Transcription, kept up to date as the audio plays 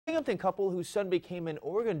Binghamton couple whose son became an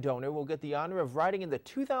organ donor will get the honor of riding in the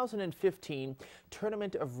 2015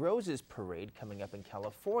 Tournament of Roses parade coming up in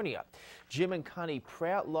California. Jim and Connie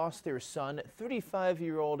Pratt lost their son,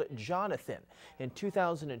 35-year-old Jonathan, in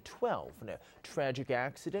 2012 in a tragic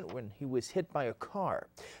accident when he was hit by a car.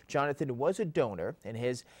 Jonathan was a donor and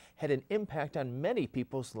has had an impact on many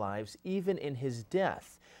people's lives, even in his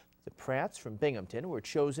death. The Pratts from Binghamton were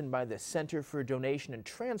chosen by the Center for Donation and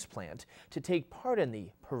Transplant to take part in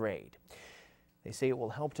the parade. They say it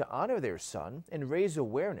will help to honor their son and raise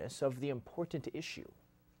awareness of the important issue.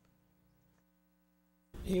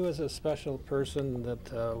 He was a special person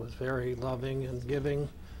that was very loving and giving,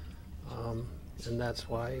 and that's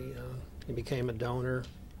why he became a donor,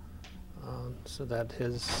 so that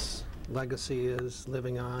his legacy is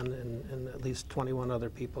living on in at least 21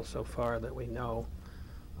 other people so far that we know.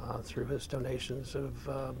 Through his donations of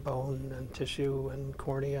bone and tissue and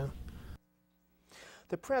cornea.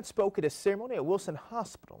 The Pratt spoke at a ceremony at Wilson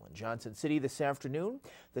Hospital in Johnson City this afternoon.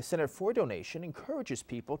 The Center for Donation encourages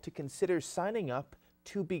people to consider signing up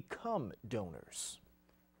to become donors.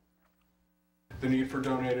 The need for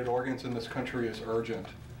donated organs in this country is urgent.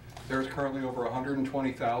 There's currently over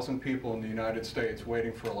 120,000 people in the United States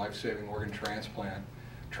waiting for a life-saving organ transplant.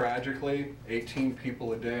 Tragically, 18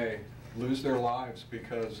 people a day lose their lives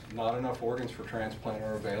because not enough organs for transplant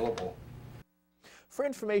are available. For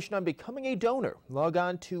information on becoming a donor, log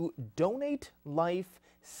on to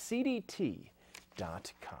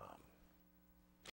donatelifecdt.com.